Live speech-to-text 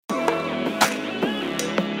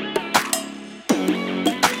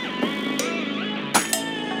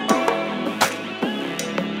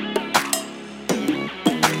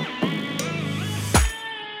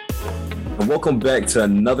welcome back to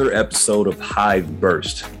another episode of Hive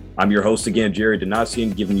Burst. I'm your host again, Jerry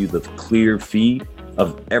Donasian, giving you the clear feed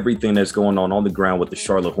of everything that's going on the ground with the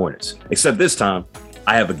Charlotte Hornets. Except this time,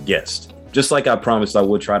 I have a guest. Just like I promised I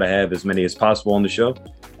would try to have as many as possible on the show,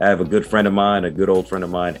 I have a good friend of mine, a good old friend of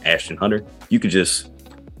mine, Ashton Hunter. You could just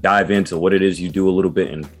dive into what it is you do a little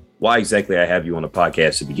bit and why exactly I have you on the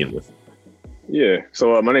podcast to begin with. Yeah,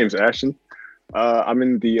 so my name is Ashton. I'm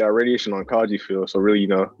in the radiation oncology field, so really,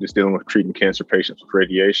 just dealing with treating cancer patients with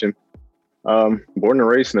radiation. Born and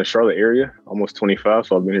raised in the Charlotte area, almost 25,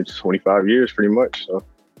 so I've been here 25 years pretty much. So,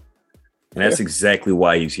 and that's exactly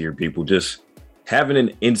why he's here, people. Just having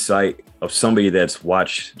an insight of somebody that's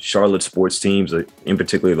watched Charlotte sports teams, in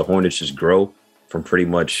particular the Hornets, just grow from pretty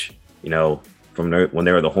much, from when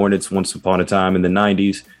they were the Hornets once upon a time in the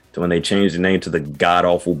 90s to when they changed the name to the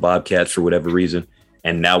god-awful Bobcats for whatever reason.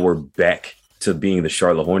 And now we're back to being the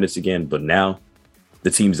Charlotte Hornets again. But now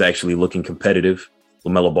the team's actually looking competitive.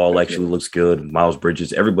 LaMelo Ball actually looks good. Miles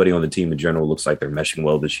Bridges, everybody on the team in general looks like they're meshing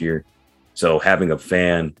well this year. So having a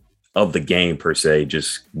fan of the game per se,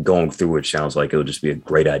 just going through it sounds like it'll just be a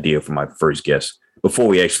great idea for my first guest before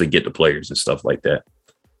we actually get to players and stuff like that.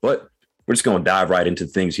 But we're just going to dive right into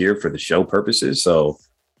things here for the show purposes. So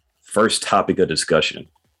first topic of discussion,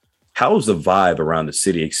 how's the vibe around the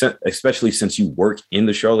city, especially since you work in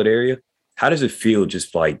the Charlotte area? How does it feel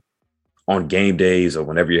just like on game days or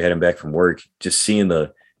whenever you're heading back from work, just seeing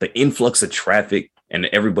the influx of traffic and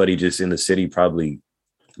everybody just in the city probably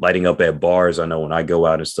lighting up at bars? I know when I go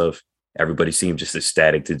out and stuff, everybody seems just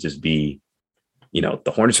ecstatic to just be, the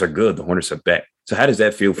Hornets are good. The Hornets are back. So how does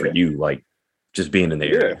that feel for you? Like just being in the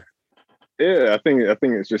area? Yeah, I think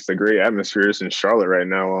it's just a great atmosphere. It's in Charlotte right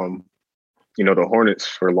now. The Hornets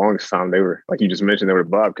for the longest time, they were, like you just mentioned, they were the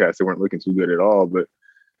Bobcats. They weren't looking too good at all. But,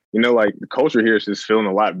 like the culture here is just feeling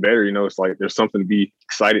a lot better. It's like there's something to be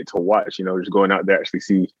excited to watch, just going out there actually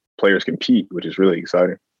see players compete, which is really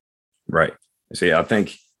exciting. Right. See, I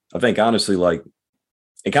think honestly, like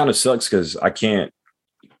it kind of sucks because I can't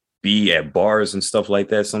be at bars and stuff like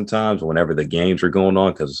that sometimes whenever the games are going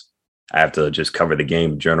on because I have to just cover the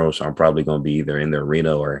game in general. So I'm probably going to be either in the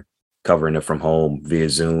arena or covering it from home via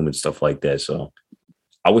Zoom and stuff like that. So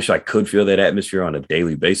I wish I could feel that atmosphere on a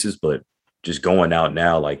daily basis, but just going out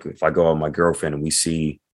now, like if I go out with my girlfriend and we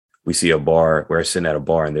see a bar, we're sitting at a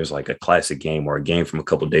bar and there's like a classic game or a game from a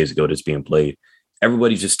couple of days ago that's being played.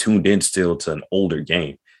 Everybody's just tuned in still to an older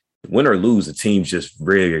game. Win or lose, the team's just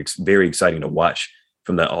very, very exciting to watch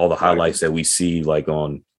from all the highlights that we see like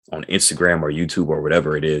on Instagram or YouTube or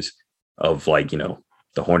whatever it is of like, the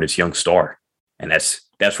Hornets young star. And that's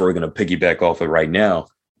where we're going to piggyback off of right now,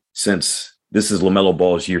 since this is LaMelo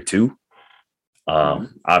Ball's year 2.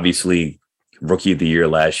 Obviously, rookie of the year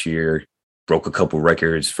last year, broke a couple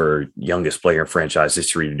records for youngest player in franchise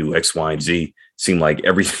history to do X, Y, and Z. Seemed like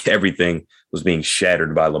everything was being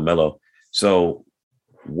shattered by LaMelo. So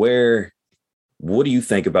what do you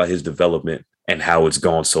think about his development and how it's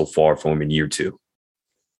gone so far for him in year 2?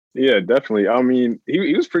 Yeah, definitely. I mean,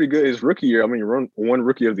 he was pretty good his rookie year. I mean, won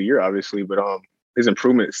rookie of the year, obviously, but his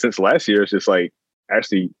improvement since last year is just like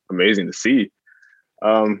actually amazing to see.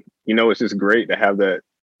 It's just great to have that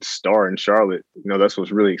star in Charlotte. That's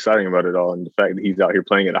what's really exciting about it all. And the fact that he's out here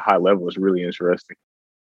playing at a high level is really interesting.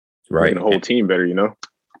 Right. Making the whole team better,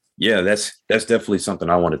 Yeah, that's definitely something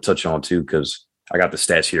I want to touch on too, because I got the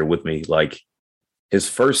stats here with me. Like his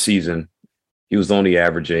first season, he was only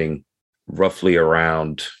averaging roughly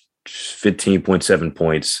around 15.7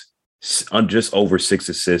 points, just over 6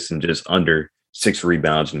 assists and just under 6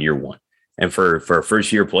 rebounds in year 1. And for a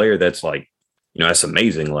first year player, that's like, that's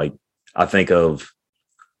amazing. Like I think of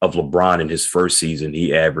LeBron in his first season,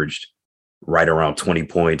 he averaged right around 20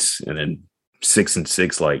 points and then 6 and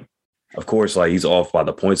 6. Like, of course, like he's off by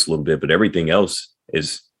the points a little bit, but everything else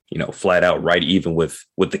is, flat out right even with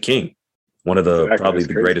the king, one of the probably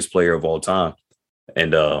the greatest player of all time.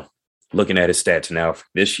 And looking at his stats now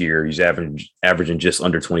this year, he's averaging just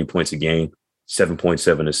under 20 points a game,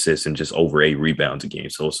 7.7 assists, and just over 8 rebounds a game.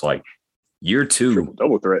 So it's like year 2, triple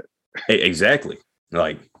double threat. Exactly.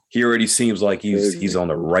 Like he already seems like he's on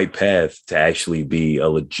the right path to actually be a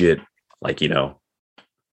legit, like,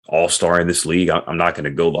 all-star in this league. I'm not going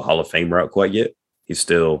to go the Hall of Fame route quite yet. He's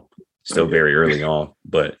still very early on,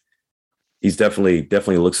 but he's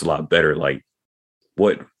definitely looks a lot better. Like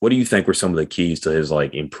what do you think were some of the keys to his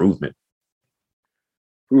like improvement?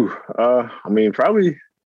 I mean, probably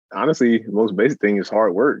honestly, the most basic thing is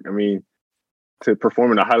hard work. I mean, to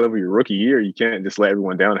perform at a high level your rookie year, you can't just let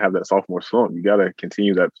everyone down and have that sophomore slump. You got to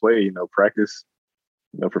continue that play, practice,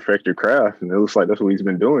 perfect your craft. And it looks like that's what he's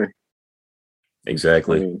been doing.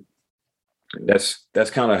 Exactly. I mean, That's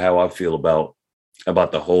kind of how I feel about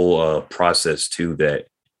the whole process too, that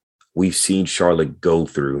we've seen Charlotte go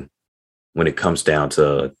through when it comes down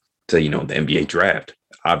to the NBA draft.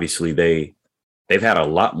 Obviously, they've had a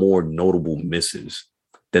lot more notable misses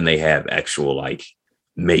than they have actual like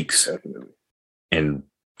makes. Definitely. And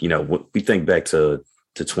we think back to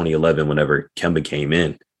 2011 whenever Kemba came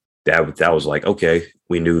in, that was like, okay,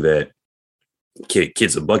 we knew that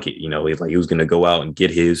kid's a bucket. He was going to go out and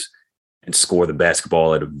get his and score the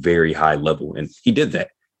basketball at a very high level, and he did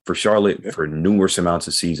that for Charlotte for numerous amounts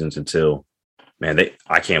of seasons until, man,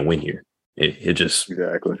 I can't win here. It just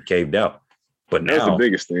exactly caved out. But now that's the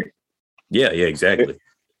biggest thing. Yeah, exactly.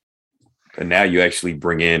 And now you actually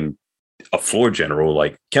bring in a floor general.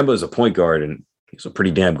 Like Kemba is a point guard, and he's a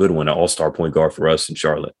pretty damn good one, an all-star point guard for us in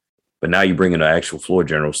Charlotte. But now you bring in an actual floor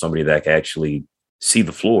general, somebody that can actually see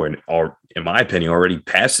the floor and, in my opinion, already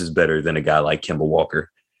passes better than a guy like Kemba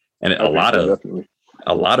Walker. And a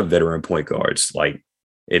lot of veteran point guards. Like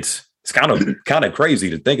it's kind of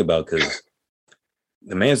crazy to think about because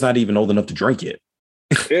the man's not even old enough to drink yet.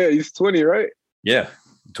 Yeah, he's 20, right? Yeah,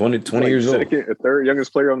 20 years old. Second, third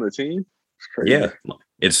youngest player on the team. It's crazy. Yeah,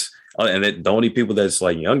 and the only people that's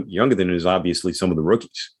like younger than him is obviously some of the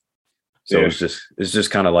rookies. So it's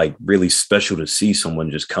just kind of like really special to see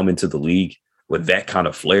someone just come into the league with that kind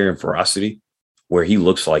of flair and ferocity, where he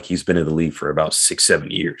looks like he's been in the league for about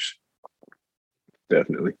 6-7 years.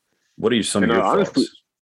 Definitely. What are some of your honestly, thoughts?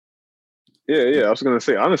 Yeah. I was going to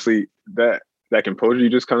say, honestly, that composure you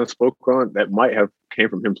just kind of spoke on, that might have came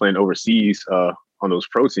from him playing overseas on those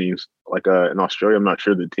pro teams, like in Australia. I'm not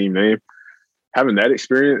sure the team name. Having that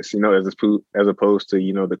experience, as opposed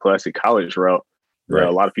to, the classic college route that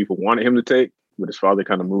a lot of people wanted him to take, but his father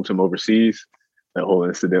kind of moved him overseas. That whole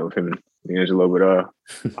incident with him and D'Angelo.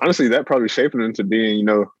 But honestly, that probably shaped him into being,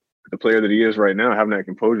 the player that he is right now, having that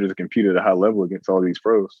composure to compete at a high level against all these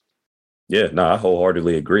pros. Yeah, no, I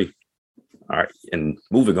wholeheartedly agree. All right. And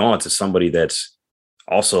moving on to somebody that's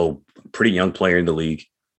also a pretty young player in the league,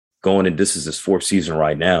 this is his fourth season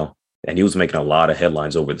right now. And he was making a lot of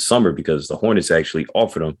headlines over the summer because the Hornets actually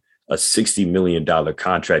offered him a $60 million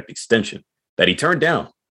contract extension that he turned down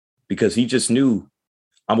because he just knew,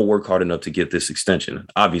 I'm going to work hard enough to get this extension.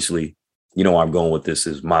 Obviously, where I'm going with this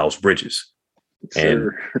is Miles Bridges.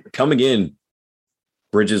 And coming in,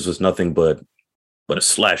 Bridges was nothing but a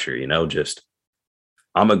slasher, just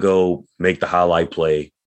I'm going to go make the highlight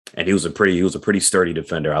play. And he was a pretty sturdy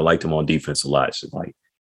defender. I liked him on defense a lot. So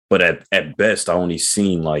but at best, I only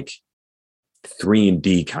seen like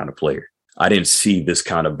 3-and-D kind of player. I didn't see this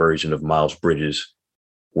kind of version of Miles Bridges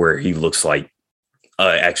where he looks like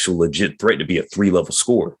an actual legit threat to be a 3-level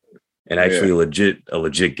scorer and actually a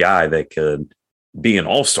legit guy that could be an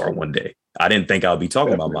all-star one day. I didn't think I'd be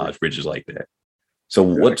talking about Miles Bridges like that.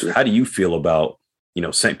 So how do you feel about,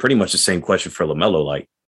 pretty much the same question for LaMelo, like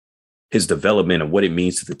his development and what it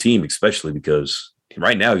means to the team, especially because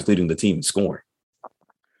right now he's leading the team in scoring.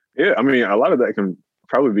 Yeah, I mean, a lot of that can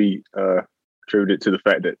probably be attributed to the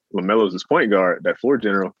fact that LaMelo's his point guard, that floor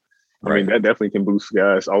general. I mean, that definitely can boost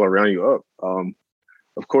guys all around you up.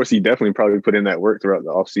 Of course, he definitely probably put in that work throughout the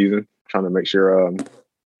offseason, trying to make sure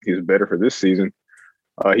he's better for this season.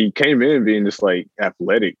 He came in being just like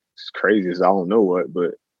athletic. It's crazy as I don't know what,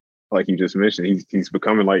 but like you just mentioned, he's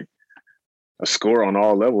becoming like a scorer on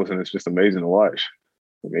all levels, and it's just amazing to watch.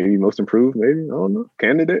 Maybe most improved, maybe, I don't know,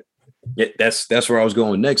 candidate. Yeah, that's where I was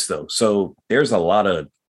going next, though. So there's a lot of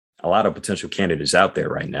potential candidates out there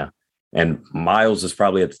right now, and Miles is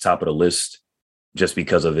probably at the top of the list just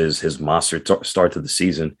because of his monster start to the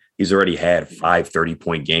season. He's already had 5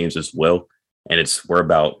 30-point games as well, and we're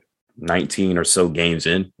about 19 or so games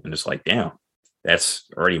in, and it's like, damn, that's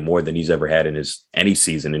already more than he's ever had in any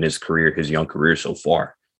season in his career, his young career so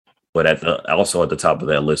far. But also at the top of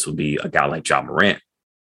that list would be a guy like Ja Morant.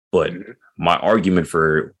 But my argument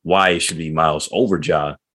for why it should be Miles over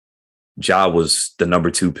Ja was the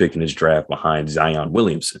number 2 pick in his draft behind Zion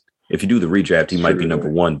Williamson. If you do the redraft, he might be number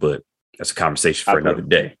 1, but that's a conversation for another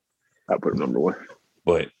day. I put him number 1.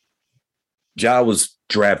 But Ja was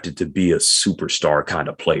drafted to be a superstar kind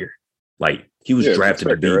of player. Like he was drafted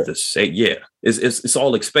to be it's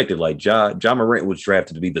all expected. Like Ja Morant was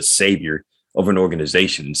drafted to be the savior of an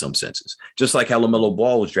organization in some senses, just like how LaMelo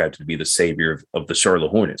Ball was drafted to be the savior of the Charlotte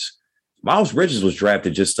Hornets. Miles Bridges was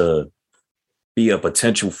drafted just to be a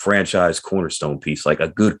potential franchise cornerstone piece, like a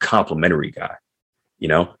good complimentary guy,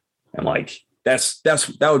 and like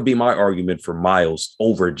that would be my argument for Miles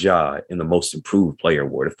over Ja in the most improved player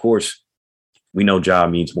award. Of course, we know Ja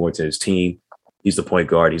means more to his team. He's the point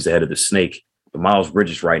guard. He's the head of the snake. But Miles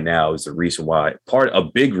Bridges right now is the reason why, a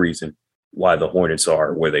big reason why the Hornets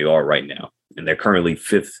are where they are right now. and they're currently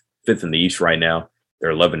fifth in the East right now.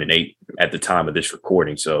 They're 11-8 at the time of this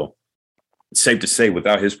recording. So it's safe to say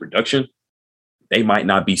without his production, they might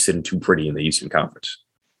not be sitting too pretty in the Eastern Conference.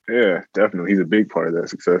 Yeah, definitely. He's a big part of that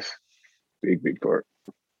success. Big part.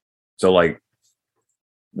 So, like,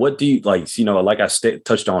 what do you like? You know, like I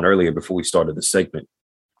touched on earlier before we started the segment.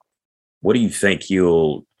 What do you think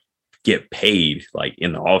he'll get paid like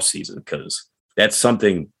in the offseason? Because that's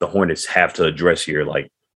something the Hornets have to address here,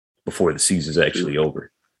 like before the season's actually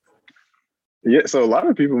over. Yeah, so a lot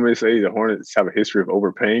of people may say the Hornets have a history of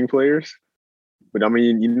overpaying players. But I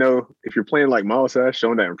mean, you know, if you're playing like Miles has,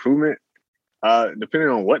 showing that improvement, depending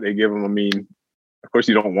on what they give him, I mean, of course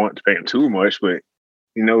you don't want to pay him too much, but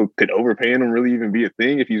you know, could overpaying him really even be a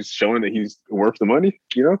thing if he's showing that he's worth the money,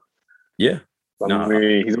 you know? Yeah. I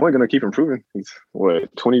mean, he's only going to keep improving. He's,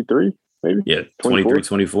 what, 23, maybe? Yeah, 23,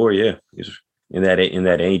 24, yeah. He's in that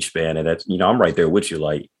age span. And that's, you know, I'm right there with you.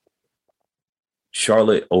 Like,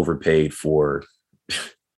 Charlotte overpaid for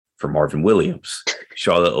Marvin Williams.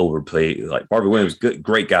 Charlotte overpaid. Like, Marvin Williams,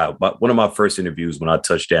 great guy. But one of my first interviews when I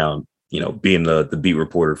touched down, you know, being the beat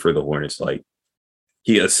reporter for the Hornets, like,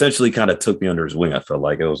 he essentially kind of took me under his wing. I felt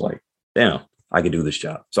like it was like, damn, I could do this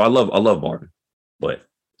job. So I love Marvin, but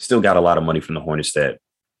still got a lot of money from the Hornets that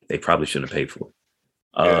they probably shouldn't have paid for.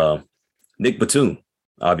 Yeah. Nick Batum,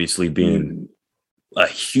 obviously being a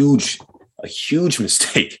huge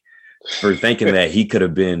mistake for thinking that he could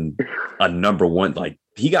have been a number one, like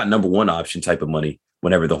he got number one option type of money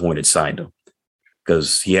whenever the Hornets signed him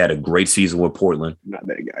because he had a great season with Portland. Not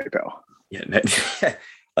that guy, pal. Yeah,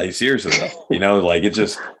 like seriously though, you know, like he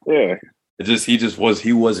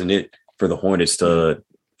wasn't it for the Hornets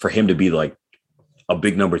for him to be like a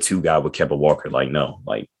big number two guy with Kemba Walker. Like, no,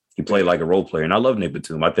 like he played like a role player. And I love Nick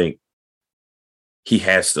Batum. I think he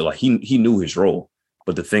has to, like, he knew his role.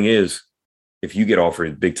 But the thing is, if you get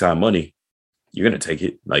offered big time money, you're going to take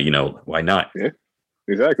it. Like, you know, why not? Yeah,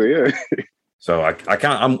 exactly. Yeah. So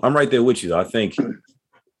I'm right there with you. I think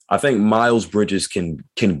Miles Bridges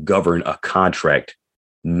can govern a contract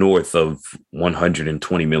north of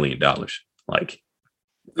 $120 million. Like,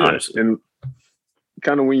 yeah, honestly. And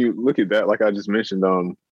kind of when you look at that, like I just mentioned,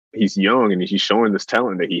 he's young and he's showing this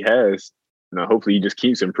talent that he has. And hopefully he just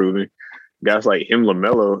keeps improving. Guys like him,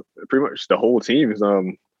 LaMelo, pretty much the whole team is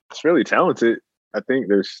fairly talented. I think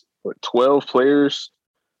there's 12 players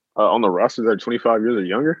on the roster that are 25 years or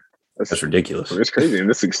younger. That's ridiculous. It's crazy. And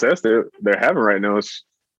the success they're having right now is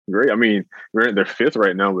great. I mean, we're in their fifth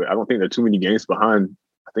right now, but I don't think there are too many games behind.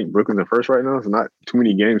 I think Brooklyn's in first right now. It's not too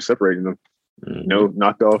many games separating them. Mm-hmm. You know,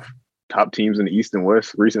 knocked off top teams in the East and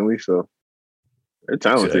West recently. So they're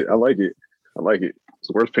talented. Exactly. I like it.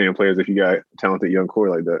 It's worth paying players if you got a talented young core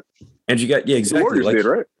like that. And you got, yeah, exactly. The Warriors did,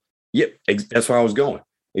 right? Yep. That's where I was going.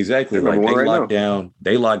 Exactly. Like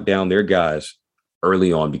they locked down their guys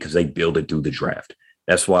early on because they built it through the draft.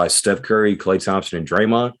 That's why Steph Curry, Klay Thompson, and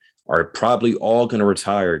Draymond are probably all going to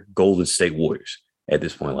retire Golden State Warriors at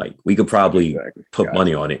this point. Like, we could probably put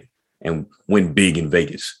money on it and win big in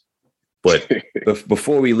Vegas. But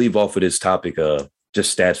before we leave off of this topic,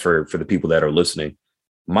 just stats for the people that are listening.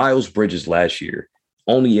 Miles Bridges last year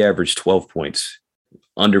only averaged 12 points,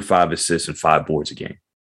 under 5 assists, and 5 boards a game.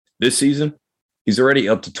 This season, he's already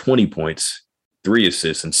up to 20 points, 3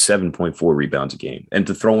 assists, and 7.4 rebounds a game. And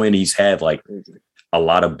to throw in, he's had like a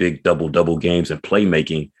lot of big double-double games, and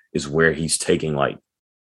playmaking is where he's taking like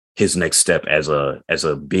his next step as a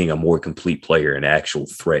being a more complete player, an actual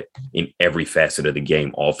threat in every facet of the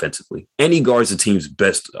game offensively. And he guards the team's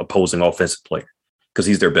best opposing offensive player because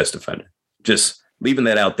he's their best defender. Just leaving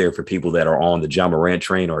that out there for people that are on the John Morant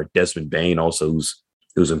train, or Desmond Bane also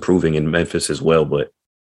who's improving in Memphis as well. But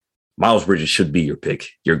Miles Bridges should be your pick,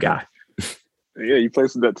 your guy. Yeah, he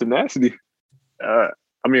plays with that tenacity.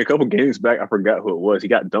 I mean, a couple games back, I forgot who it was. He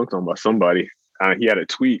got dunked on by somebody. He had a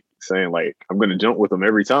tweet saying, like, I'm going to jump with him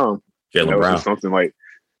every time. Jaylen Brown. Something like,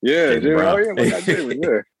 yeah, Jaylen, oh, yeah, my God, Jaylen,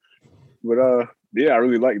 yeah. But, yeah, I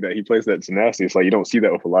really like that. He plays that tenacity. It's like you don't see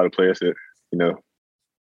that with a lot of players that, you know.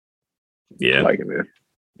 Yeah. I like it, man.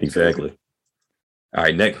 Exactly. All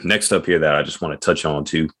right, next up here that I just want to touch on,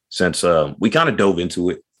 too, since we kind of dove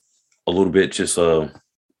into it a little bit, just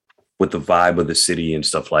with the vibe of the city and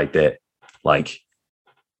stuff like that. Like,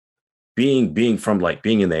 being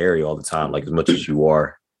in the area all the time, like as much as you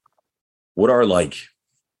are, what are, like,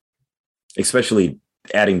 especially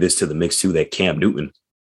adding this to the mix too, that Cam Newton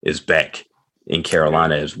is back in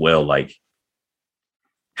Carolina as well. Like,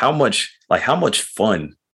 how much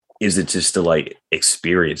fun is it just to like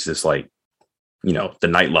experience this, like, you know, the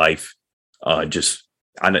nightlife? I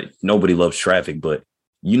know nobody loves traffic, but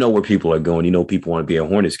you know where people are going. You know, people want to be at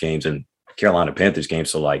Hornets games and Carolina Panthers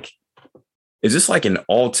games. So like, is this like an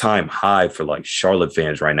all-time high for like Charlotte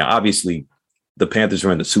fans right now? Obviously, the Panthers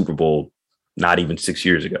were in the Super Bowl not even 6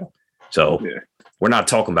 years ago. So we're not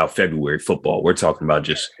talking about February football. We're talking about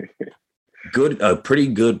just a pretty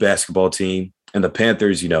good basketball team. And the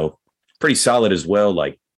Panthers, pretty solid as well.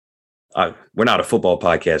 Like, we're not a football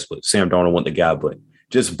podcast, but Sam Darnold won the guy. But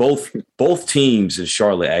just both teams in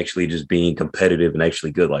Charlotte actually just being competitive and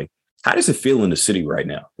actually good. Like, how does it feel in the city right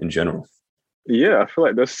now in general? Yeah, I feel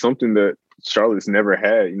like that's something that Charlotte's never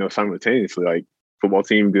had, simultaneously. Like, football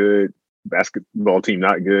team good, basketball team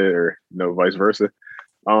not good, or vice versa.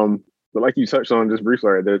 But like you touched on just briefly,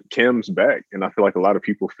 right, that Cam's back, and I feel like a lot of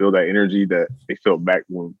people feel that energy that they felt back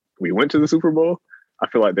when we went to the Super Bowl. I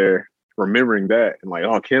feel like they're remembering that and like,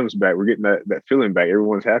 oh, Cam's back. We're getting that feeling back.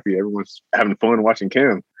 Everyone's happy. Everyone's having fun watching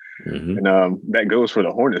Cam. Mm-hmm. And that goes for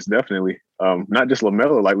the Hornets, definitely. Not just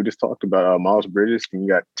LaMelo, like we just talked about, Miles Bridges, and you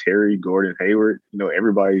got Terry, Gordon, Hayward.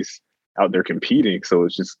 Everybody's out there competing. So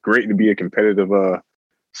it's just great to be a competitive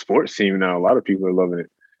sports team now. A lot of people are loving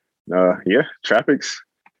it. Traffic's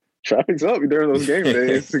up during those game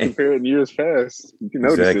days to compare it to years past. You can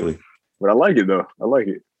notice it. But I like it, though. I like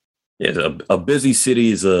it. Yeah, a busy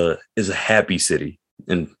city is a happy city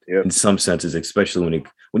in some senses, especially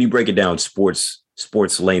when you break it down sports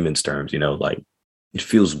layman's terms, like it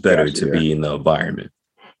feels better to be in the environment.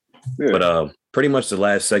 Yeah. But pretty much the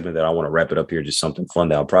last segment that I want to wrap it up here, just something fun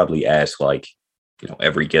that I'll probably ask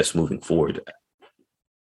every guest moving forward.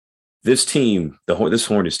 This team, this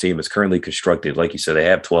Hornets team is currently constructed, like you said, they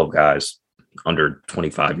have 12 guys under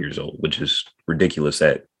 25 years old, which is ridiculous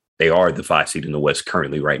that they are the 5 seed in the West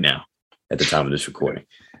currently right now at the time of this recording.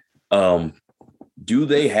 Do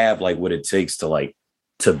they have what it takes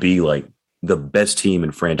to be the best team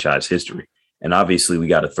in franchise history? And obviously we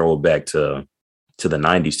got to throw it back to the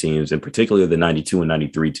 90s teams, and particularly the 92 and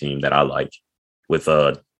 93 team that I like, with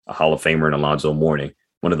a Hall of Famer in Alonzo Mourning,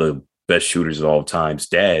 one of the best shooters of all times.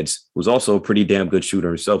 Dad's was also a pretty damn good shooter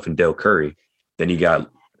himself in Del Curry. Then you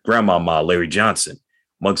got Grandmama Larry Johnson,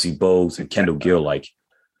 Muggsy Bogues, and Kendall Gill.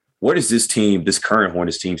 Where does this current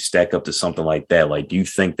Hornets team stack up to something like that? Do you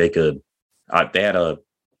think they could? They had a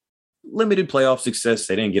limited playoff success.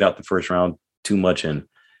 They didn't get out the first round too much, and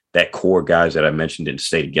that core guys that I mentioned didn't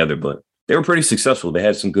stay together, but they were pretty successful. They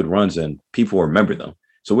had some good runs, and people remember them.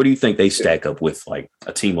 So what do you think they stack up with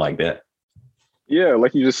a team like that? Yeah,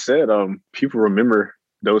 like you just said, people remember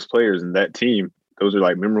those players and that team. Those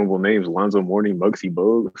are memorable names: Alonzo Mourning, Muggsy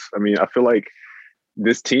Bogues. I mean, I feel like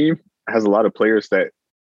this team has a lot of players that,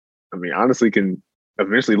 honestly, can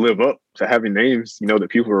eventually live up to having names, that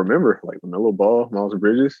people remember, like LaMelo Ball, Miles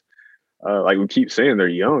Bridges. Like we keep saying, they're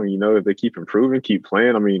young. If they keep improving, keep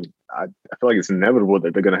playing. I feel like it's inevitable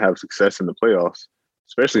that they're going to have success in the playoffs,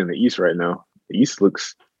 especially in the East right now. The East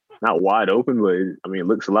looks not wide open, but it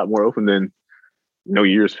looks a lot more open than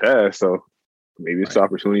years past. So maybe it's an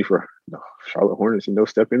opportunity for Charlotte Hornets,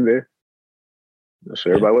 step in there,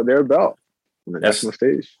 show everybody what they're about on the national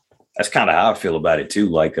stage. That's kind of how I feel about it too.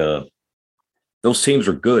 Those teams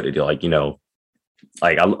are good.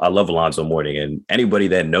 I love Alonzo Mourning, and anybody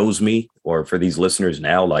that knows me, or for these listeners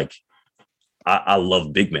now, I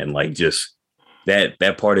love big men. Just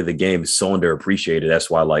that part of the game is so underappreciated. That's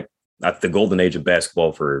why the golden age of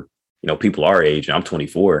basketball for people our age, and I'm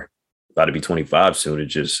 24, about to be 25 soon.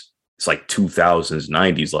 It's 2000s,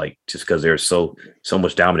 90s, just because there's so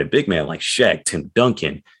much dominant big man like Shaq, Tim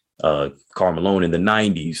Duncan, Karl Malone in the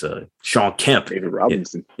 90s, Sean Kemp, David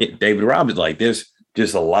Robinson. David Robinson. There's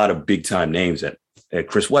just a lot of big time names at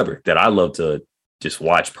Chris Webber that I love to just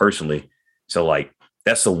watch personally. So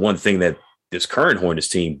that's the one thing that this current Hornets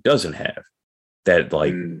team doesn't have that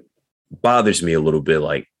bothers me a little bit.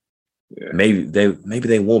 Maybe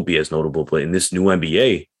they won't be as notable, but in this new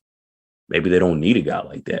NBA, maybe they don't need a guy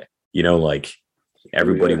like that.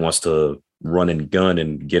 Everybody wants to run and gun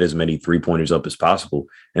and get as many 3-pointers up as possible.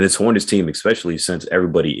 And this Hornets team, especially since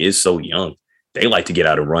everybody is so young, they like to get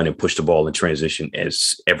out and run and push the ball in transition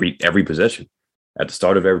as every possession. At the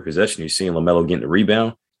start of every possession, you're seeing LaMelo getting the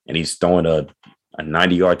rebound, and he's throwing a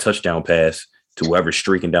 90-yard touchdown pass to whoever's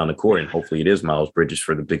streaking down the court, and hopefully it is Miles Bridges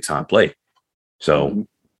for the big-time play. So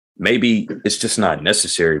maybe it's just not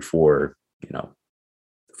necessary for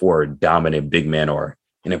a dominant big man or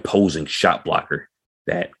an imposing shot blocker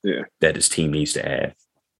that his team needs to have.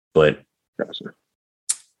 But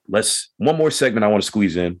one more segment I want to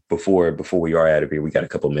squeeze in before we are out of here. We got a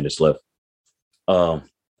couple minutes left.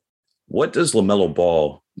 What does LaMelo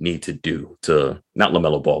Ball need to do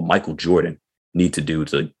Michael Jordan need to do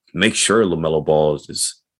to make sure LaMelo Ball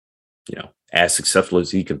is as successful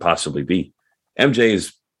as he can possibly be? MJ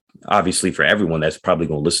is obviously, for everyone that's probably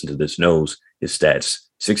going to listen to this, knows his stats: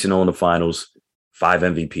 6-0 in the finals, 5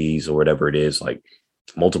 MVPs or whatever it is, like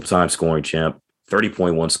multiple time scoring champ,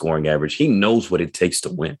 30.1 scoring average. He knows what it takes to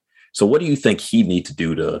win. So what do you think he needs to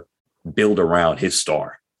do to build around his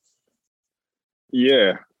star?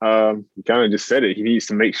 Yeah, you kind of just said it. He needs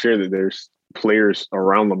to make sure that there's players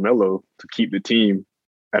around LaMelo to keep the team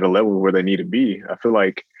at a level where they need to be. I feel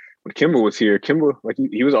like when Kemba was here, like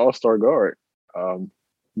he was an all-star guard,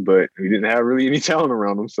 but he didn't have really any talent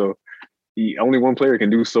around him. So only one player can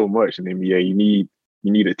do so much in the NBA. You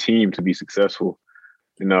need a team to be successful.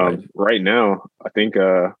 And right now, I think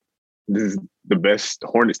this is the best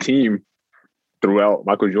Hornets team throughout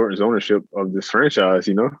Michael Jordan's ownership of this franchise.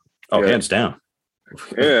 Oh, hands down.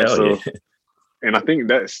 Yeah. And I think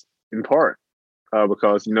that's in part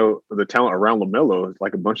because the talent around LaMelo is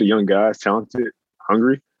like a bunch of young guys, talented,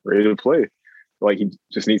 hungry, ready to play. Like he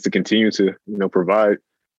just needs to continue to provide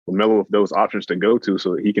LaMelo with those options to go to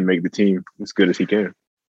so that he can make the team as good as he can.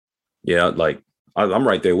 Yeah, like I'm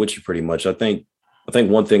right there with you pretty much. I think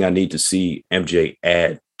one thing I need to see MJ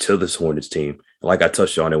add to this Hornets team, like I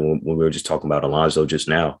touched on it when we were just talking about Alonzo just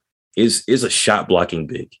now, is a shot blocking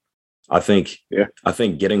big. I think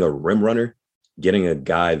getting a rim runner, getting a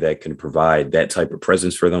guy that can provide that type of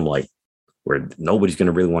presence for them, like where nobody's going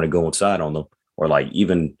to really want to go inside on them, or like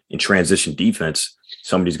even in transition defense,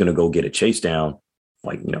 somebody's going to go get a chase down,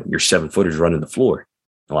 like, your 7-footers running the floor.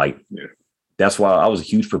 Like, that's why I was a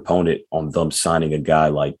huge proponent on them signing a guy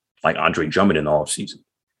like Andre Drummond in the offseason.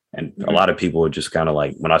 And a lot of people are just kind of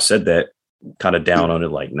like, when I said that, kind of down on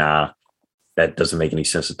it, like, nah, that doesn't make any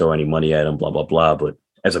sense to throw any money at him, blah, blah, blah. But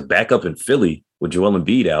as a backup in Philly with Joel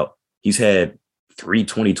Embiid out, he's had 3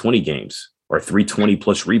 20-20 games or 3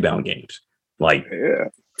 20-plus rebound games. Like, a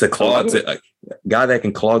guy that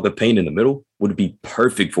can clog the paint in the middle would be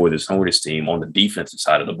perfect for this Hornets team on the defensive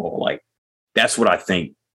side of the ball. Like, that's what I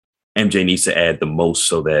think MJ needs to add the most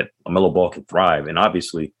so that LaMelo Ball can thrive. And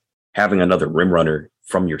obviously, having another rim runner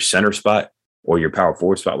from your center spot or your power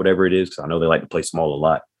forward spot, whatever it is, because I know they like to play small a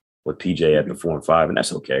lot with PJ at the 4 and 5, and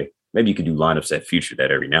that's okay. Maybe you could do lineups that feature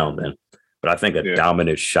that every now and then. But I think a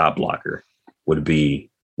dominant shot blocker would be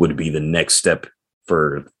the next step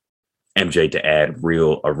for MJ to add a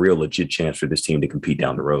real legit chance for this team to compete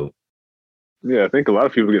down the road. Yeah, I think a lot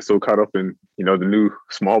of people get so caught up in, the new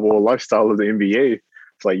small ball lifestyle of the NBA.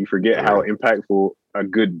 It's like you forget how impactful a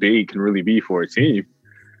good big can really be for a team.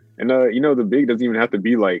 And, the big doesn't even have to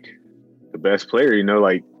be like the best player,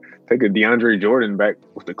 like take a DeAndre Jordan back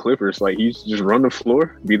with the Clippers. Like he's just run the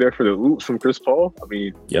floor, be there for the oops from Chris Paul. I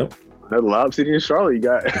mean, another lob city in Charlotte. You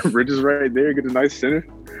got Bridges right there, get a nice center.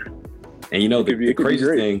 And the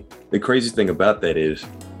crazy thing about that is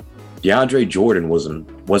DeAndre Jordan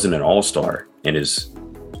wasn't an all-star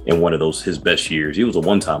in one of those his best years. He was a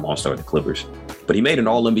one-time all-star at the Clippers, but he made an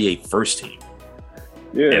all-NBA first team.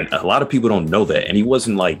 Yeah. And a lot of people don't know that. And he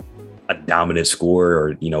wasn't like a dominant scorer or,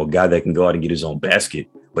 a guy that can go out and get his own basket,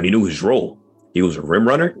 but he knew his role. He was a rim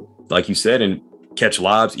runner, like you said, and catch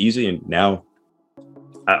lobs easy. And now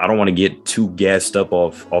I don't want to get too gassed up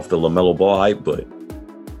off the LaMelo Ball hype, but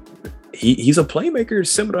he's a playmaker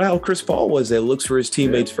similar to how Chris Paul was that looks for his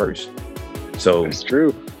teammates first. So that's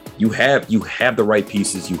true. You have the right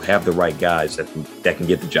pieces. You have the right guys that can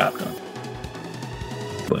get the job done.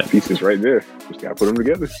 But pieces right there. Just got to put them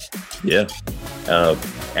together. Yeah.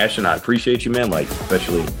 Ashton, I appreciate you, man. Like,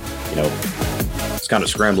 especially, it's kind of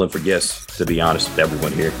scrambling for guests, to be honest with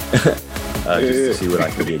everyone here. To see what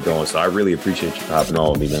I can get going. So I really appreciate you hopping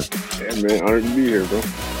on with me, man. Yeah, man. Honored to be here, bro.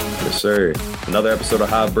 Yes, sir. Another episode of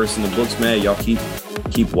Hive Burst in the Books, man. Y'all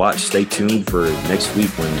keep watch. Stay tuned for next week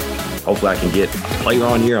when hopefully I can get a player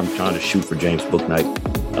on here. I'm trying to shoot for James Booknight.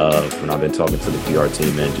 When I've been talking to the PR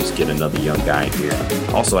team and just get another young guy in here.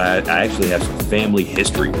 Also, I actually have some family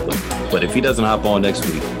history with him. But if he doesn't hop on next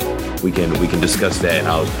week, we can discuss that and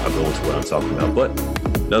I'll go into what I'm talking about. But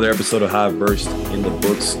another episode of Hive Burst in the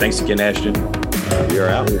Books. Thanks again, Ashton. We are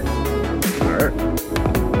out here. All right.